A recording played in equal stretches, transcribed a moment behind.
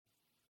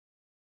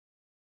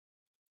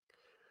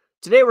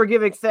Today we're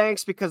giving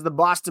thanks because the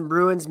Boston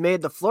Bruins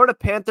made the Florida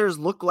Panthers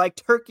look like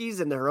turkeys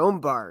in their own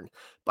barn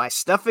by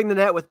stuffing the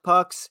net with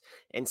pucks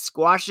and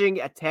squashing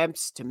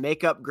attempts to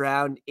make up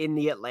ground in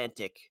the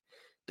Atlantic.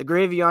 The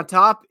gravy on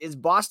top is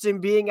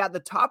Boston being at the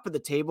top of the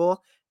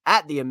table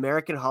at the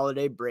American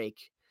holiday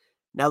break.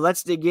 Now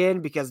let's dig in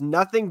because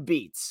nothing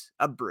beats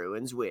a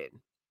Bruins win.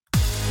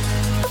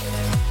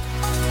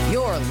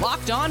 You're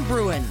Locked On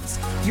Bruins,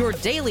 your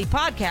daily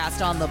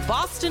podcast on the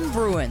Boston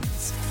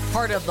Bruins.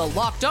 Part of the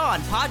Locked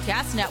On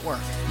Podcast Network,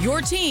 your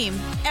team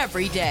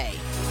every day.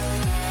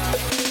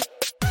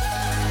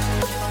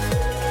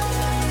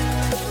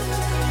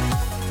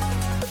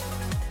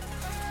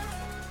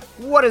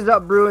 What is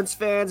up, Bruins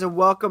fans, and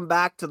welcome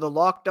back to the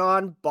Locked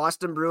On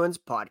Boston Bruins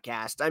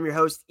podcast. I'm your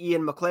host,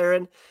 Ian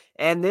McLaren,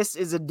 and this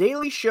is a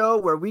daily show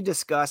where we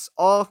discuss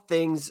all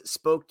things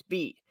Spoked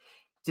Beat.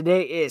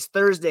 Today is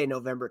Thursday,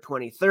 November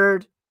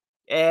 23rd,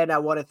 and I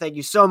want to thank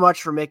you so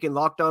much for making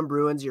Locked On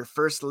Bruins your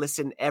first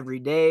listen every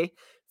day,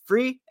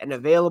 free and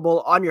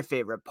available on your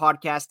favorite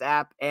podcast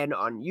app and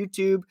on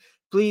YouTube.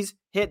 Please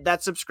hit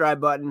that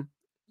subscribe button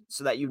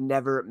so that you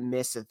never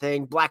miss a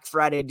thing. Black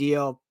Friday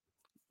deal.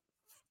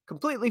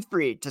 Completely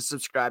free to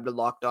subscribe to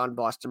Locked On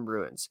Boston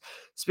Bruins.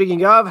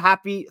 Speaking of,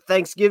 happy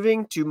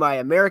Thanksgiving to my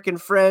American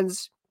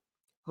friends.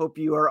 Hope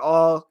you are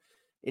all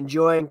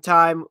enjoying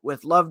time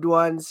with loved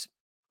ones.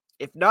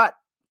 If not,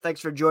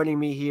 thanks for joining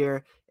me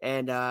here,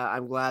 and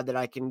I'm glad that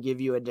I can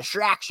give you a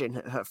distraction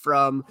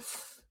from,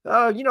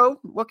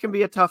 what can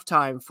be a tough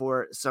time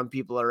for some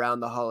people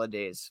around the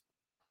holidays.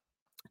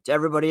 To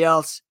everybody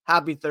else,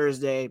 happy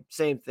Thursday.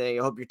 Same thing.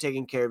 I hope you're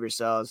taking care of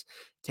yourselves,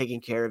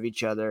 taking care of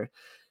each other.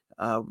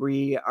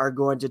 We are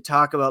going to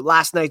talk about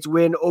last night's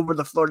win over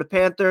the Florida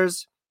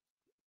Panthers,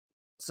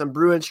 some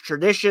Bruins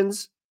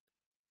traditions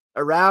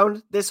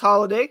around this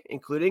holiday,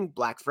 including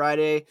Black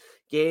Friday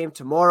game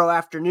tomorrow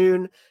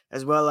afternoon,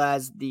 as well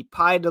as the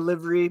pie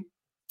delivery.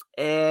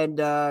 And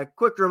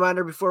quick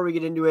reminder before we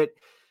get into it,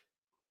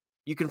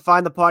 you can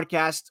find the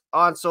podcast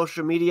on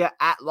social media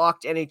at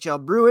Locked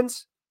NHL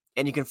Bruins,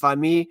 and you can find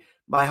me,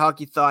 my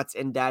hockey thoughts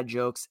and dad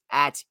jokes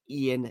at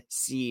Ian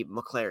C.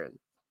 McLaren.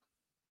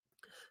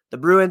 The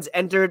Bruins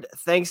entered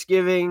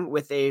Thanksgiving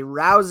with a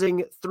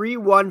rousing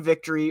 3-1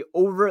 victory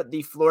over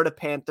the Florida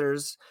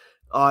Panthers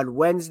on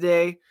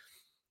Wednesday.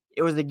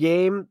 It was a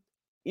game,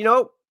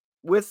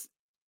 with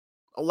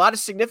a lot of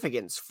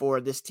significance for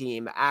this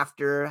team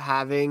after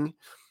having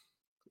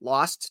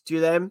lost to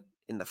them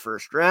in the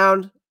first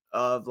round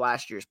of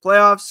last year's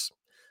playoffs,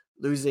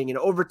 losing in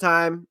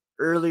overtime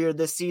earlier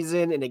this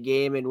season in a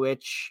game in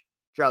which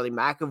Charlie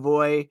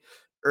McAvoy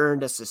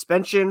earned a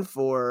suspension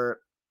for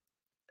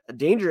a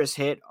dangerous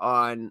hit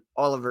on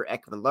Oliver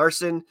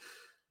Ekman-Larsson.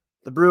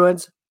 The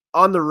Bruins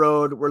on the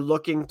road were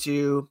looking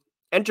to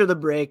enter the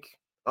break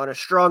on a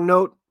strong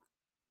note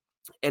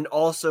and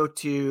also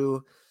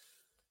to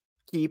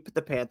keep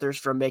the Panthers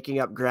from making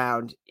up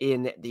ground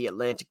in the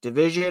Atlantic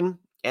Division,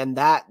 and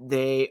that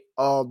they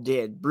all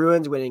did.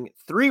 Bruins winning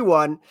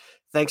 3-1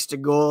 thanks to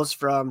goals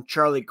from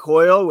Charlie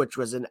Coyle, which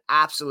was an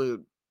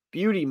absolute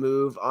beauty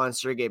move on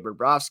Sergei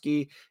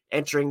Bobrovsky,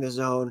 entering the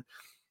zone,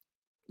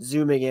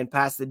 zooming in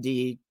past the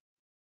D,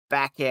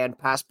 backhand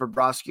past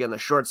Bobrovsky on the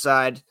short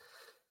side.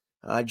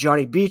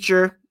 Johnny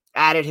Beecher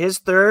added his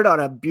third on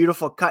a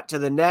beautiful cut to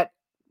the net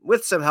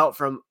with some help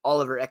from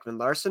Oliver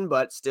Ekman-Larsson,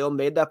 but still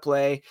made that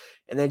play.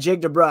 And then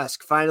Jake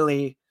DeBrusk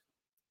finally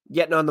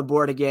getting on the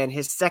board again,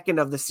 his second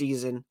of the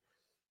season,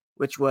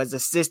 which was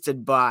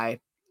assisted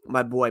by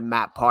my boy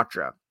Matt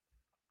Poitras.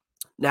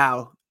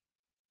 Now,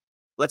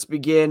 let's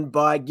begin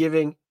by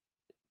giving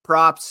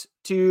props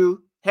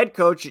to head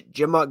coach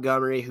Jim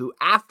Montgomery, who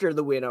after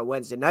the win on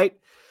Wednesday night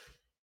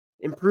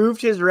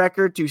improved his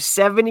record to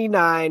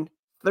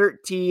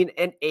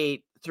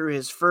 79-13-8 through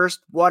his first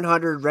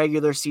 100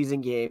 regular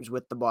season games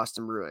with the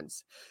Boston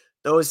Bruins.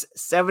 Those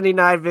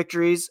 79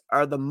 victories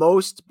are the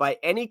most by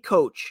any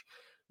coach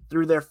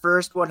through their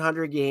first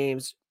 100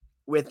 games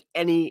with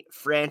any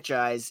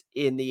franchise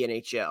in the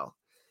NHL.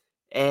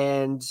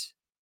 And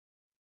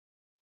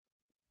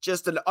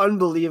just an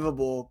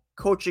unbelievable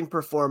coaching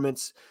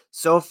performance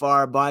so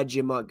far by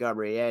Jim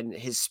Montgomery. And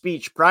his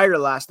speech prior to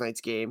last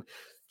night's game,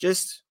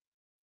 just,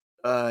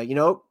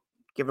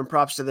 giving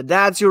props to the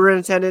dads who were in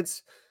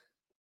attendance,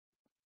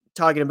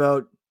 talking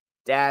about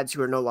dads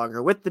who are no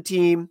longer with the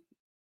team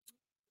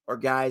or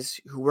guys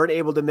who weren't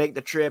able to make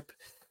the trip.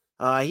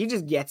 He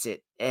just gets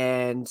it,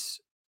 and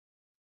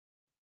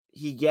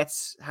he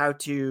gets how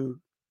to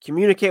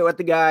communicate with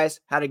the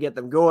guys, how to get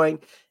them going,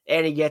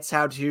 and he gets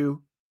how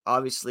to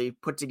obviously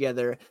put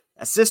together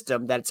a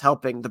system that's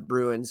helping the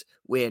Bruins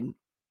win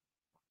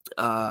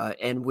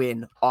and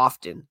win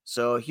often.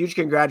 So huge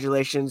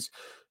congratulations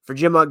for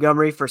Jim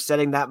Montgomery for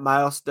setting that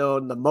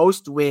milestone, the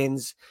most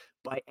wins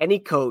by any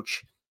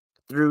coach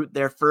through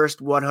their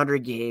first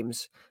 100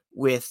 games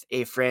with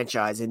a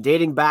franchise. And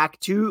dating back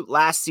to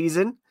last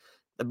season,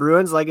 the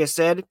Bruins, like I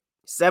said,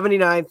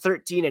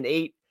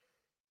 79-13-8.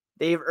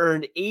 They've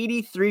earned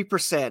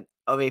 83%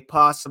 of a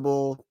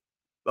possible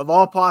of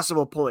all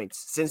possible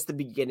points since the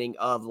beginning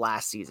of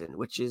last season,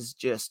 which is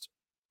just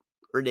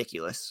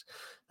ridiculous.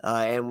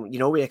 And,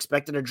 we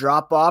expected a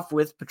drop off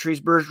with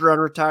Patrice Bergeron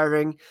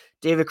retiring,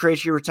 David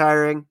Krejci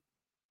retiring,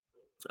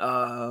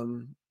 a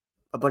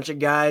bunch of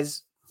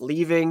guys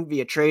leaving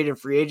via trade and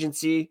free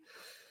agency.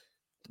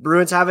 The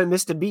Bruins haven't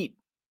missed a beat.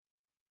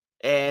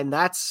 And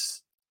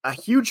that's a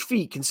huge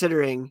feat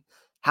considering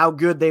how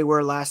good they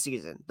were last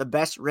season. The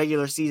best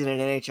regular season in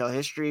NHL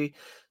history.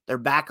 They're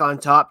back on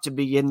top to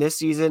begin this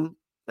season.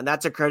 And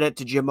that's a credit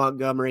to Jim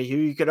Montgomery, who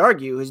you could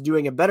argue is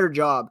doing a better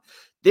job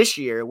this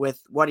year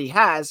with what he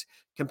has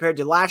compared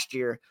to last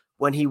year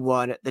when he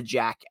won the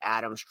Jack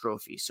Adams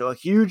Trophy. So a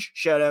huge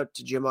shout out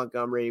to Jim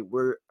Montgomery.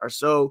 We are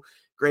so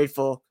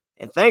grateful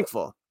and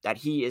thankful that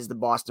he is the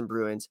Boston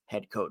Bruins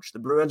head coach. The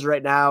Bruins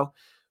right now,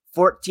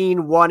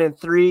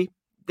 14-1-3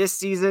 this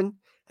season,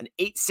 an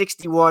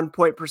 .861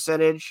 point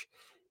percentage.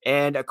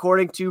 And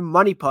according to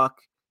Money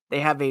Puck, they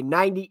have a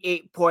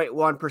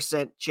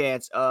 98.1%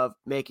 chance of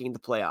making the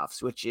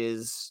playoffs, which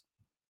is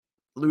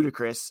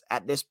ludicrous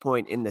at this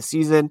point in the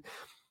season.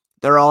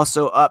 They're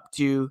also up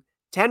to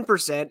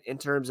 10% in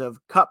terms of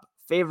cup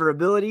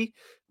favorability,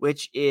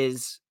 which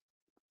is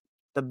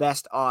the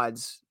best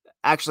odds.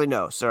 Actually,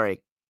 no,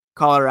 sorry.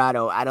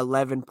 Colorado at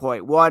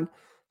 11.1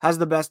 has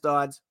the best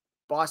odds.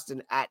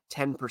 Boston at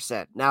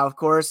 10%. Now, of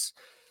course,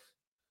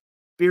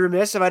 be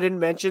remiss if I didn't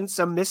mention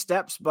some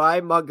missteps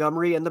by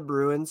Montgomery and the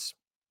Bruins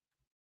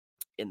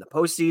in the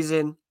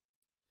postseason.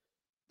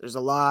 There's a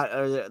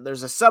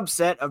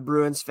subset of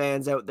Bruins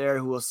fans out there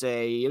who will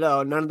say,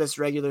 none of this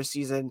regular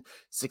season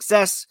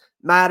success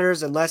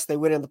matters unless they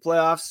win in the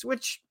playoffs,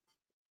 which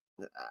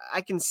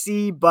I can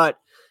see, but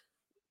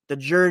the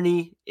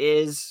journey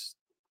is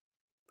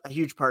a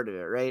huge part of it,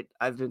 right?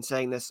 I've been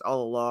saying this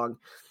all along.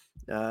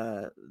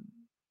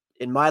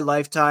 In my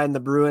lifetime, the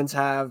Bruins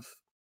have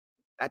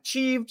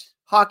achieved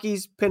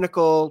hockey's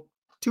pinnacle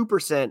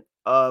 2%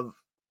 of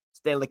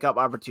Stanley Cup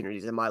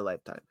opportunities in my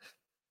lifetime.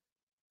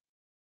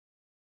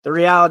 The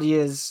reality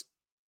is,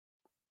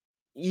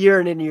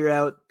 year in and year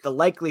out, the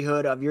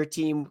likelihood of your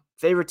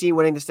favorite team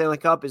winning the Stanley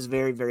Cup is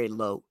very, very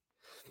low.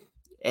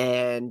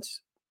 And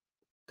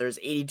there's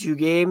 82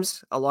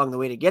 games along the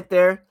way to get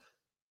there.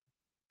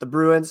 The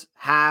Bruins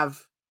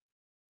have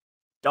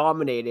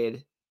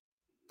dominated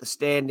the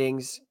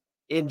standings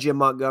in Jim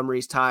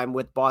Montgomery's time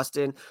with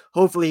Boston.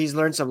 Hopefully he's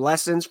learned some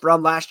lessons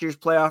from last year's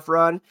playoff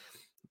run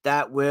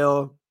that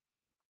will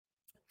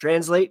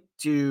translate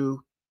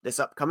to this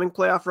upcoming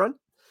playoff run.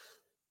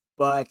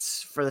 But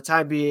for the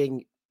time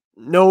being,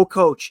 no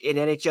coach in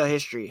NHL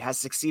history has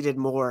succeeded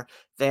more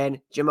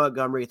than Jim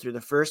Montgomery through the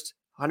first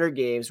 100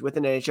 games with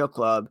an NHL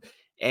club.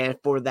 And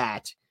for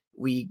that,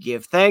 we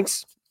give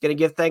thanks. Going to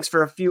give thanks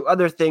for a few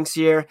other things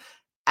here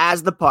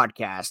as the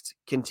podcast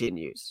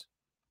continues.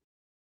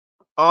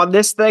 On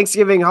this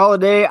Thanksgiving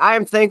holiday, I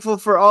am thankful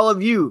for all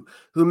of you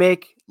who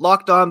make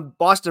Locked On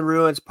Boston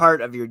Bruins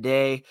part of your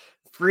day,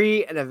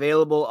 free and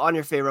available on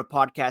your favorite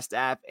podcast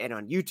app and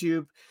on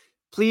YouTube.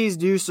 Please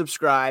do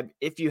subscribe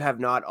if you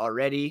have not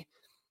already.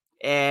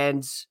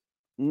 And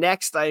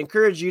next, I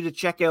encourage you to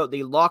check out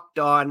the Locked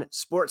On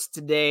Sports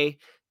Today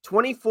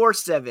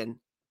 24/7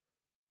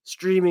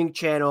 streaming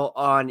channel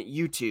on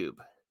YouTube.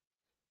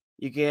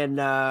 You can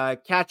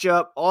catch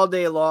up all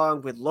day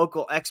long with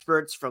local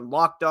experts from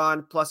Locked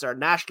On, plus our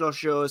national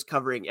shows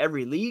covering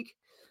every league.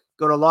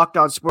 Go to Locked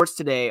On Sports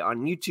Today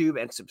on YouTube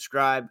and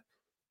subscribe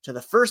to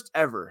the first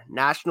ever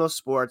national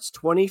sports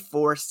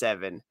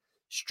 24/7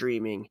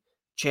 streaming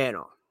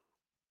channel.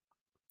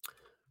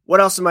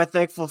 What else am I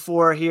thankful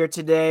for here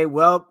today?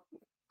 Well,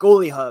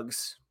 goalie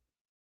hugs.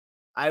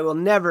 I will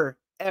never,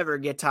 ever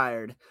get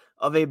tired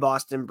of a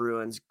Boston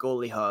Bruins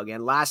goalie hug.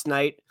 And last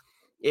night,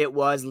 it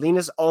was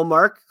Linus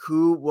Ullmark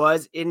who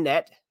was in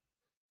net.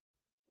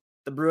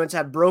 The Bruins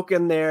had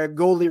broken their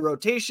goalie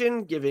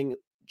rotation, giving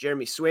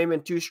Jeremy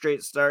Swayman 2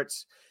 straight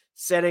starts,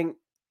 setting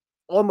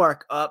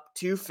Ullmark up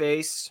to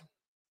face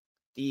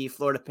the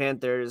Florida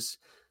Panthers,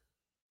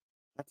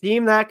 a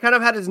team that kind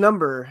of had his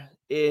number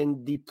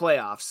in the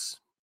playoffs.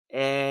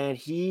 And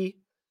he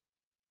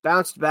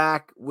bounced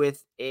back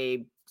with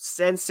a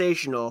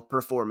sensational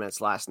performance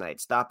last night,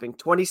 stopping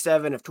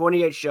 27 of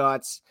 28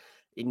 shots,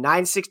 a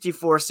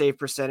 .964 save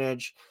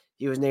percentage.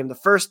 He was named the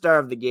first star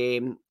of the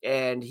game,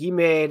 and he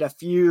made a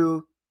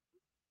few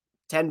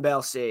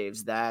 10-bell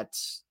saves that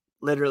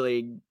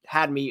literally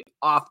had me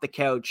off the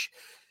couch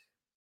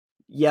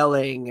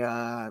yelling,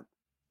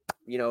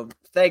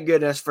 thank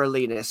goodness for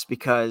Linus,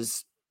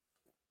 because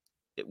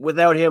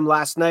without him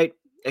last night,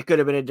 it could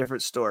have been a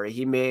different story.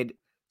 He made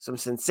some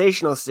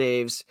sensational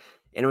saves,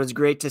 and it was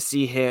great to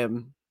see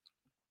him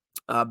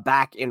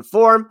back in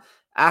form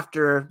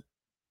after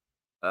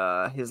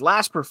his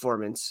last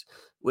performance,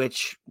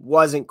 which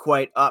wasn't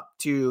quite up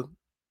to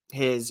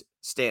his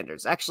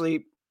standards.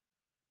 Actually,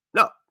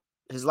 no.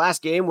 His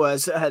last game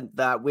was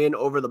that win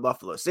over the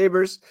Buffalo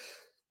Sabres.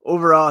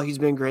 Overall, he's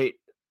been great.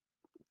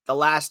 The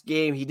last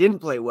game he didn't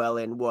play well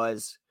in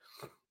was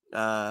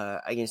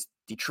against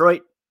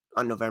Detroit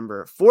on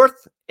November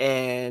 4th,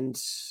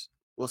 and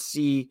we'll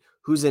see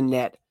who's in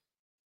net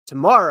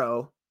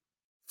tomorrow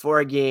for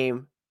a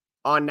game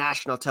on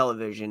national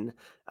television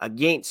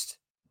against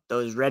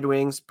those Red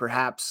Wings.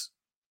 Perhaps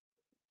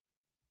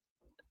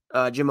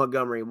Jim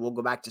Montgomery will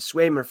go back to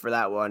Swayman for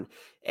that one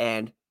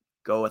and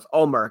go with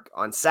Ullmark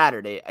on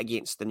Saturday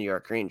against the New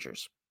York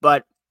Rangers.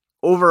 But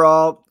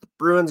overall, the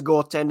Bruins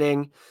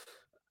goaltending,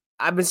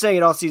 I've been saying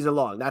it all season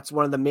long. That's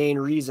one of the main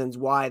reasons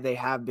why they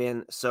have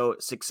been so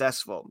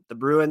successful. The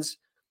Bruins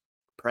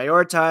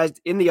prioritized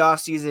in the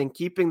offseason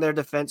keeping their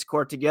defense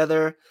core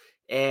together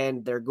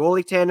and their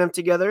goalie tandem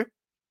together.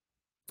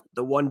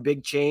 The one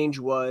big change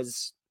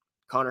was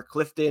Connor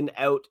Clifton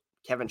out,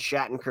 Kevin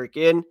Shattenkirk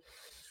in.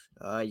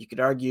 You could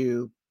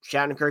argue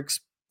Shattenkirk's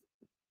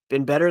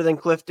been better than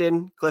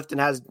Clifton. Clifton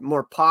has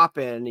more pop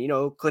and,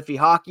 Cliffy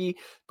hockey,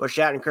 but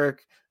Shattenkirk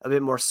a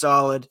bit more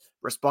solid,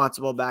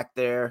 responsible back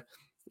there,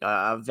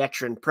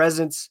 veteran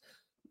presence.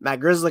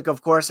 Matt Grzelcyk,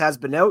 of course, has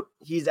been out.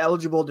 He's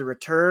eligible to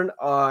return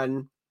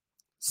on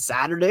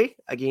Saturday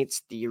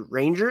against the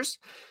Rangers,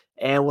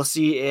 and we'll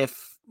see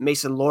if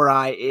Mason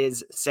Lohrei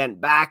is sent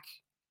back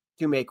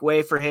to make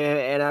way for him,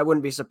 and I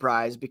wouldn't be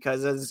surprised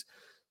because as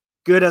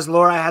good as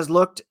Lohrei has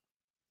looked,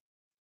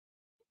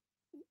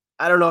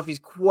 I don't know if he's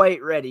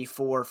quite ready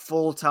for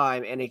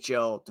full-time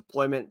NHL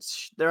deployment.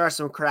 There are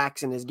some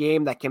cracks in his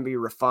game that can be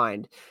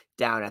refined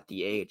down at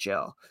the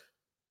AHL.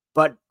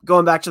 But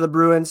going back to the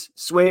Bruins,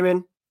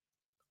 Swayman,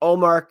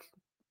 Ullmark,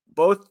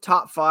 both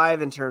top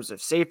 5 in terms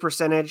of save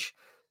percentage.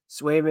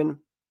 Swayman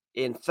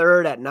in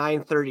third at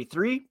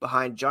 .933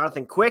 behind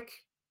Jonathan Quick,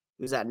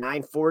 who's at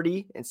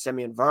 .940, and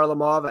Semyon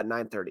Varlamov at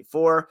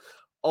 .934.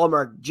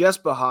 Ullmark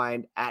just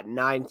behind at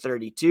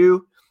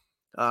 .932.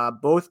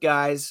 Both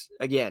guys,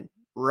 again,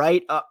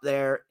 right up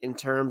there in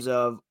terms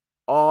of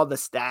all the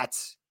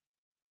stats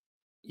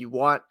you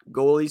want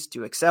goalies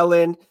to excel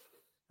in.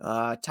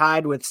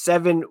 Tied with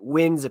 7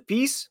 wins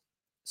apiece.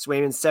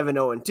 Swayman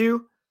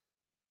 7-0-2.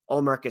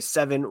 Ullmark is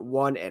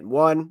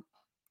 7-1-1.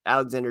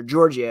 Alexander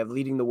Georgiev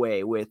leading the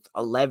way with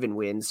 11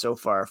 wins so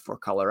far for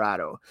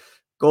Colorado.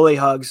 Goalie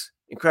hugs,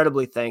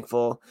 incredibly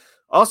thankful.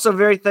 Also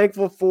very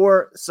thankful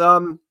for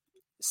some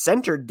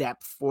center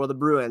depth for the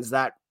Bruins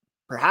that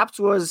perhaps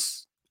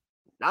was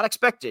not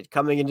expected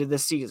coming into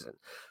this season.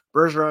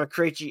 Bergeron,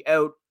 Krejci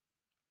out.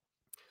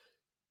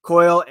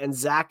 Coyle and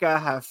Zaka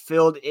have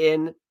filled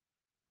in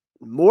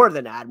more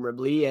than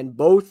admirably, and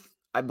both,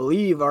 I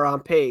believe, are on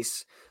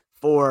pace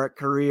for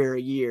career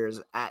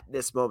years at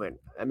this moment.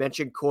 I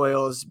mentioned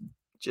Coyle's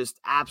just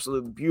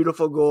absolute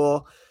beautiful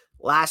goal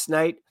last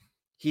night.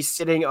 He's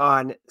sitting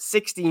on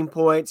 16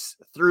 points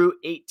through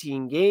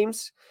 18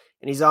 games,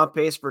 and he's on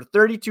pace for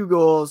 32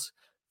 goals,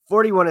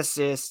 41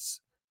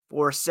 assists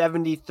for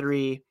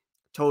 73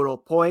 total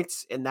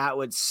points, and that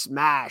would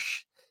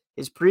smash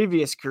his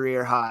previous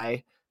career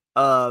high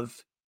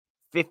of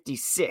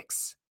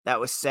 56 that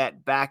was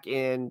set back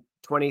in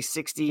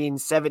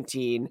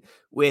 2016-17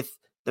 with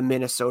the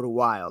Minnesota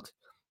Wild.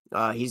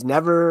 He's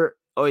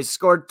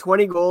scored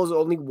 20 goals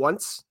only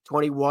once,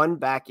 21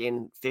 back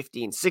in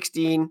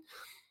 15-16.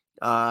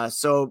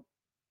 So,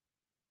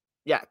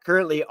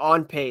 currently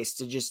on pace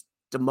to just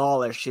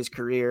demolish his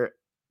career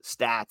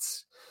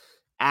stats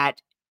at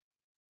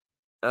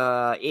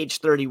age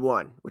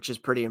 31, which is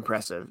pretty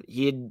impressive.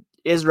 He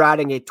is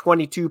riding a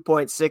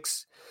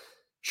 22.6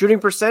 shooting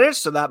percentage,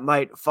 so that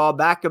might fall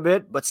back a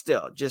bit, but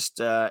still,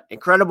 just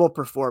incredible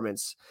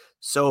performance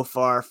so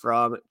far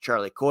from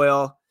Charlie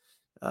Coyle.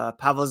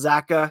 Pavel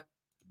Zacha,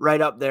 right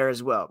up there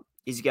as well.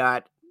 He's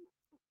got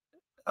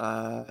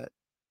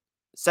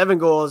 7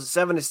 goals,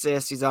 7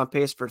 assists. He's on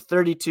pace for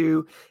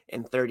 32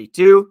 and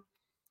 32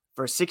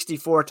 for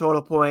 64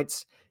 total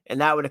points,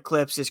 and that would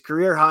eclipse his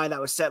career high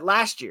that was set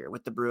last year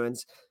with the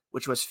Bruins,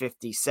 which was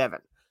 57.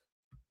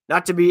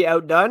 Not to be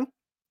outdone,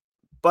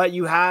 but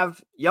you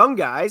have young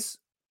guys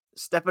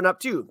stepping up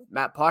too.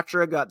 Matt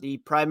Poitras got the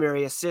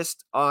primary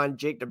assist on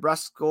Jake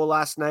DeBrusk's goal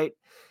last night.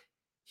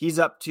 He's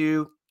up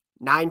to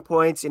 9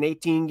 points in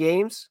 18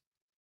 games,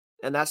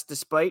 and that's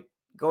despite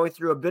going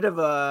through a bit of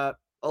a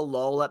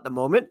lull at the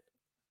moment.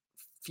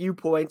 Few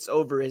points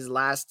over his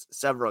last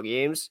several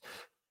games.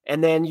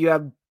 And then you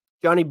have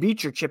Johnny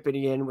Beecher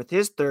chipping in with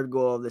his 3rd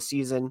goal of the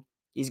season.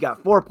 He's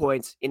got 4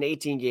 points in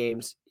 18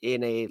 games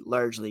in a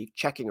largely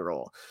checking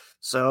role.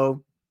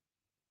 So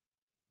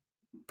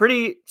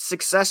pretty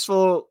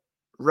successful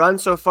run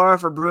so far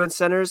for Bruins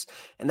centers,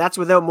 and that's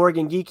without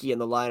Morgan Geekie in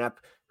the lineup,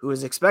 who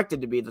is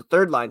expected to be the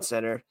 3rd-line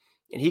center,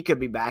 and he could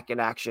be back in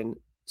action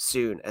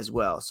soon as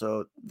well.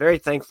 So very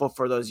thankful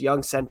for those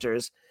young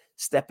centers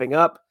stepping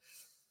up.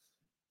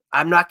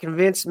 I'm not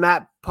convinced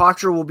Matt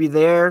Poitras will be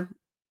there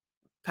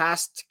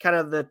past kind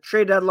of the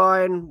trade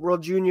deadline,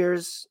 World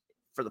Juniors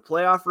for the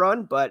playoff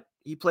run, but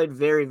he played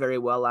very, very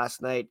well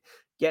last night,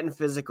 getting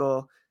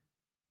physical,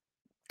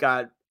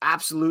 got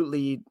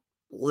absolutely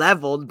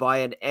leveled by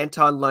an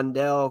Anton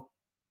Lundell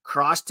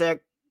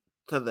cross-tech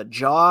to the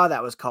jaw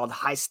that was called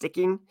high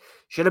sticking.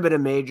 Should have been a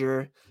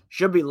major,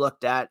 should be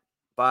looked at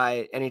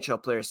by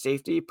NHL player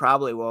safety.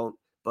 Probably won't,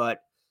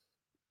 but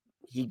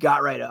he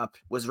got right up,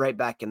 was right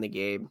back in the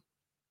game.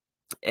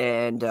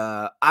 And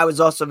I was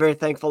also very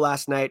thankful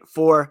last night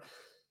for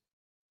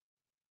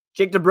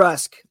Jake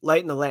DeBrusk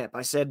lighting the lamp.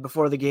 I said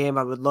before the game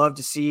I would love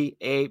to see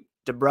a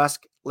DeBrusk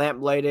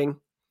lamp lighting.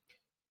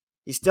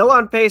 He's still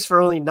on pace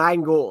for only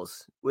 9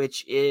 goals,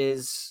 which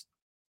is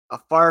a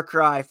far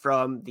cry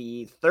from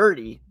the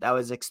 30 that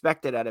was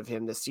expected out of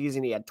him this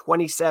season. He had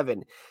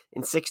 27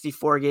 in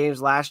 64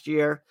 games last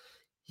year.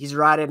 He's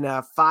riding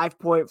a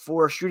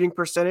 5.4 shooting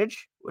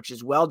percentage, which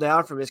is well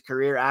down from his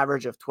career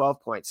average of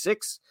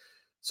 12.6.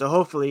 So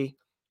hopefully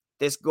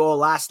this goal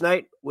last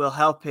night will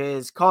help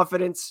his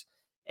confidence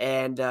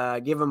and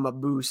give him a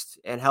boost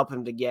and help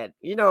him to get,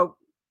 DeBrusk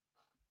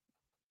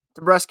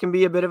can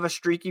be a bit of a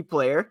streaky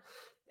player,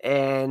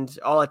 and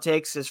all it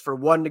takes is for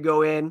one to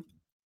go in.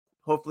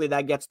 Hopefully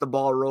that gets the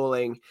ball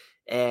rolling,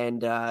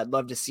 and I'd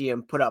love to see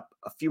him put up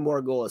a few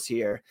more goals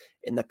here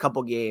in the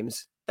couple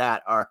games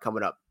that are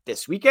coming up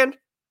this weekend,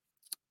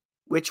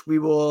 which we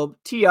will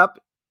tee up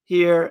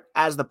here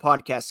as the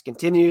podcast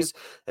continues,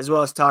 as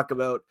well as talk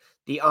about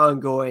the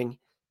ongoing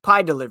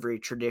pie delivery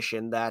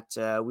tradition that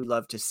we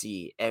love to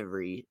see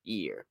every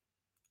year.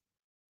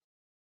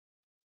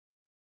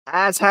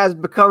 As has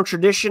become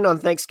tradition on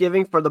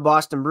Thanksgiving for the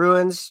Boston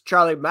Bruins,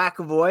 Charlie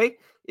McAvoy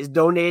is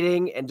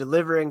donating and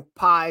delivering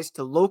pies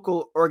to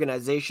local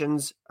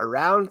organizations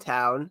around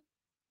town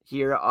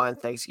here on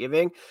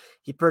Thanksgiving.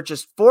 He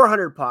purchased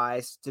 400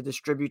 pies to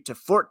distribute to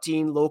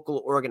 14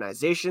 local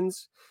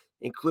organizations,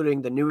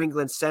 including the New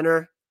England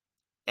Center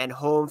and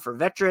Home for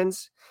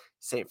Veterans,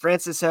 St.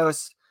 Francis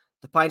House,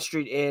 the Pine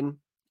Street Inn,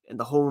 and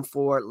the Home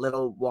for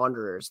Little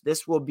Wanderers.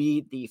 This will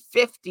be the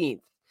 15th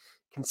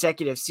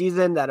consecutive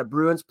season that a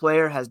Bruins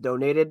player has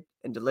donated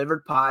and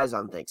delivered pies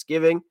on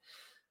Thanksgiving.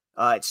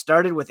 It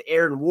started with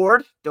Aaron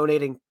Ward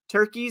donating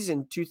turkeys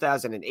in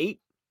 2008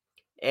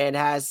 and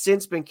has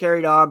since been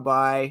carried on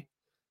by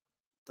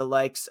the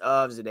likes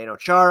of Zdeno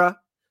Chara,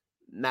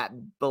 Matt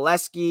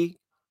Bolesky,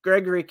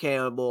 Gregory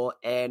Campbell,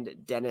 and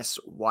Dennis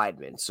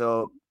Weidman.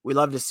 So we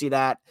love to see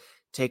that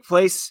take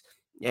place,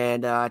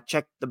 and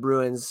check the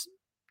Bruins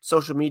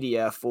social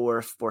media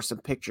for some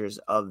pictures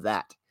of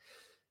that.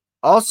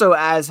 Also,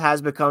 as has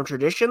become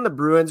tradition, the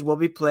Bruins will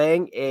be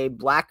playing a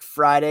Black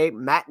Friday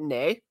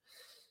matinee,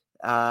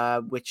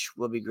 which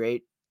will be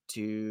great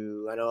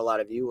I know a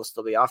lot of you will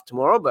still be off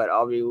tomorrow, but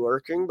I'll be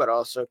working, but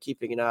also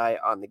keeping an eye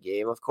on the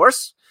game, of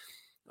course.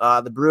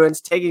 The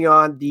Bruins taking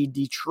on the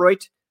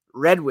Detroit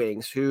Red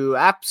Wings, who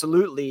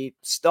absolutely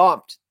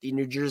stomped the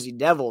New Jersey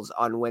Devils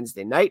on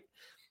Wednesday night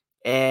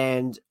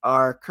and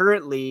are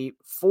currently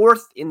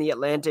 4th in the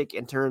Atlantic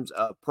in terms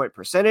of point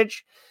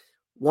percentage,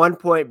 1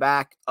 point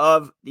back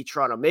of the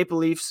Toronto Maple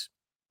Leafs,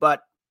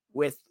 but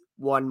with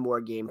one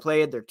more game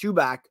played. They're 2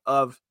 back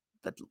of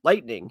the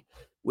Lightning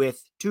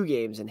with 2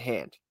 games in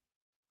hand.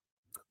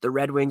 The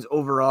Red Wings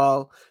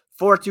overall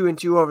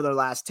 4-2-2 over their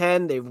last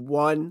 10. They've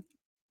won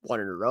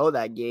one in a row,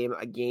 that game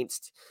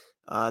against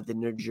the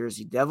New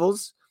Jersey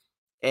Devils.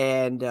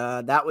 And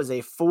that was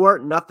a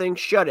 4-0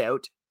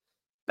 shutout,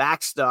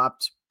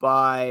 backstopped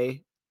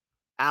by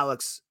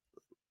Alex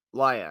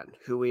Lyon,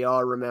 who we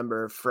all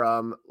remember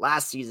from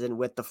last season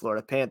with the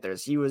Florida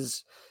Panthers. He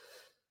was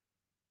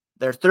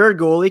their third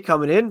goalie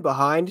coming in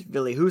behind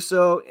Ville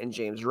Husso and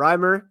James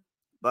Reimer,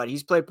 but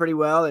he's played pretty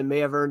well and may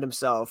have earned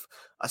himself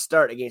a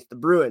start against the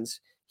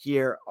Bruins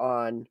here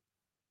on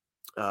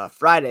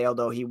Friday,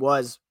 although he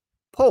was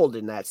pulled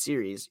in that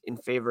series in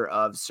favor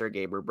of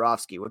Sergei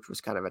Bobrovsky, which was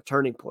kind of a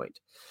turning point.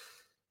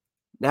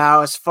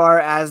 Now, as far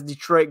as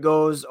Detroit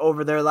goes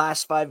over their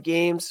last 5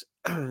 games,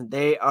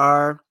 they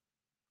are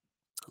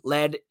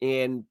led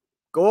in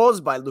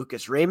goals by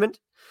Lucas Raymond.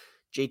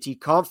 JT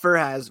Compher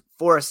has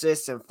 4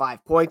 assists and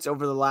 5 points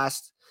over the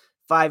last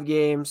 5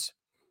 games.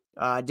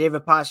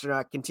 David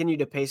Pastrnak continued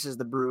to paces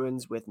the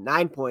Bruins with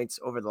 9 points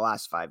over the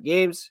last 5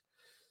 games.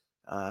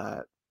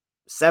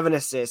 7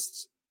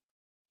 assists.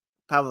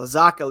 Pavel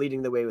Zacha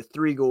leading the way with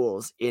 3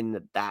 goals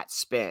in that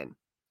span.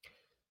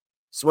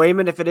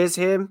 Swayman, if it is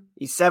him,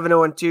 he's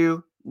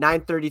 7-0-2,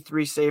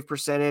 933 save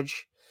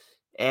percentage.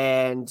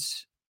 And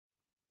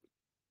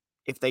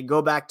if they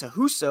go back to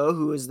Husso,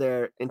 who is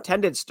their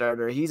intended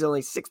starter, he's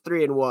only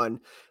 6-3-1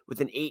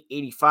 with an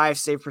 885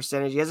 save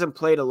percentage. He hasn't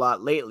played a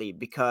lot lately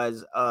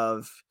because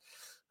of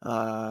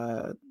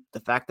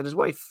the fact that his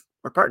wife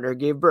or partner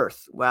gave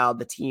birth while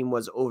the team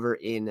was over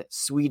in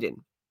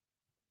Sweden.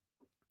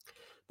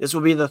 This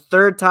will be the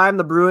 3rd time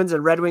the Bruins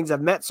and Red Wings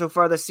have met so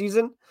far this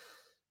season.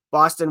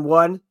 Boston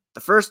won the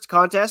first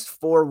contest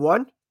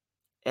 4-1,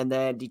 and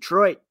then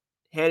Detroit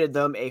handed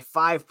them a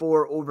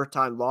 5-4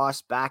 overtime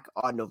loss back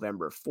on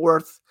November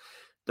 4th.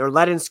 They're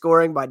led in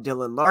scoring by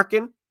Dylan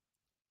Larkin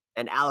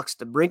and Alex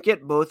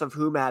DeBrincat, both of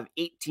whom have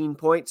 18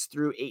 points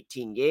through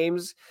 18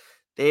 games.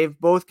 They've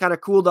both kind of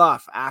cooled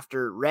off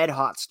after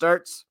red-hot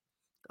starts.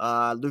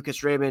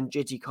 Lucas Raymond,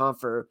 JT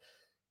Compher,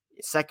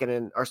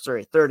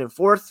 3rd and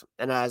 4th.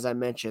 And as I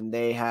mentioned,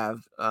 they have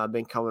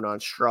been coming on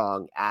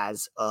strong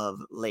as of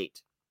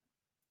late.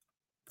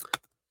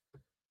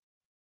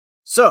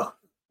 So,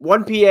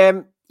 1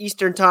 p.m.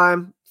 Eastern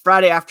time,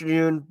 Friday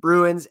afternoon,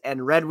 Bruins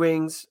and Red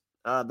Wings.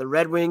 The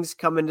Red Wings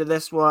come into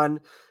this one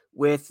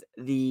with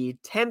the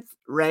 10th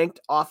ranked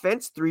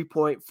offense,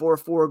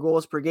 3.44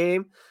 goals per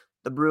game.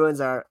 The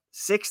Bruins are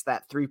 6th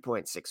at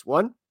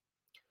 3.61.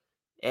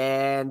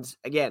 And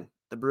again,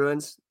 the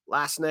Bruins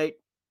last night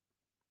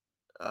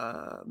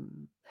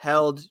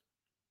held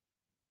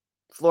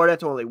Florida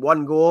to only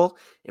 1 goal,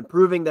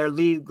 improving their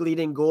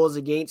leading goals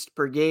against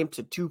per game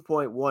to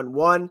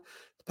 2.11.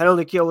 The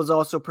penalty kill was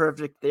also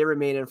perfect. They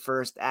remain in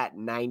first at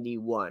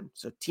 91.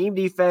 So team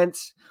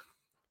defense,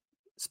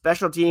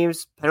 special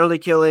teams, penalty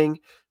killing,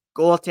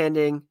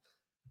 goaltending,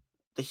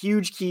 the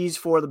huge keys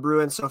for the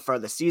Bruins so far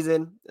this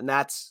season. And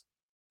that's,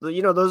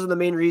 those are the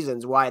main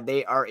reasons why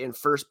they are in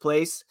first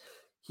place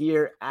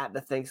here at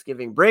the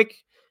Thanksgiving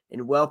break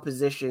and well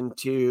positioned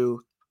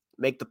to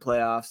make the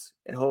playoffs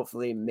and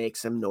hopefully make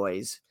some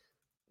noise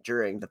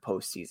during the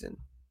postseason.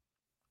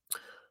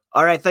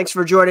 All right, thanks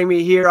for joining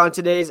me here on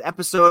today's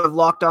episode of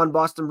Locked On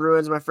Boston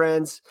Bruins, my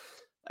friends.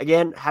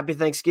 Again, happy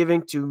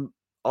Thanksgiving to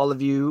all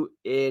of you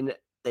in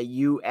the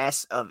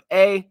US of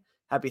A.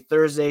 Happy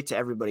Thursday to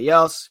everybody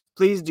else.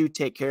 Please do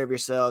take care of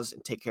yourselves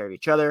and take care of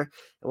each other.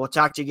 And we'll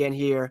talk to you again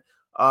here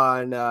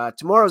on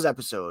tomorrow's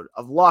episode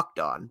of Locked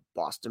On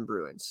Boston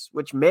Bruins,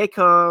 which may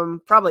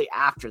come probably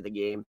after the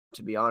game,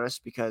 to be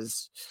honest,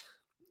 because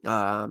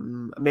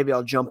maybe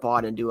I'll jump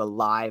on and do a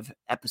live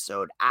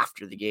episode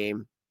after the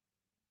game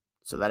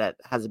so that it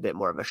has a bit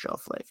more of a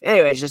shelf life.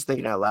 Anyways, just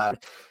thinking out loud.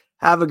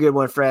 Have a good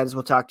one, friends.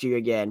 We'll talk to you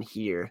again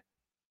here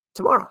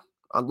tomorrow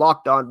on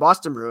Locked On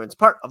Boston Bruins,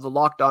 part of the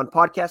Locked On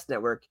Podcast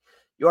Network,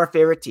 your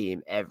favorite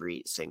team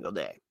every single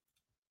day.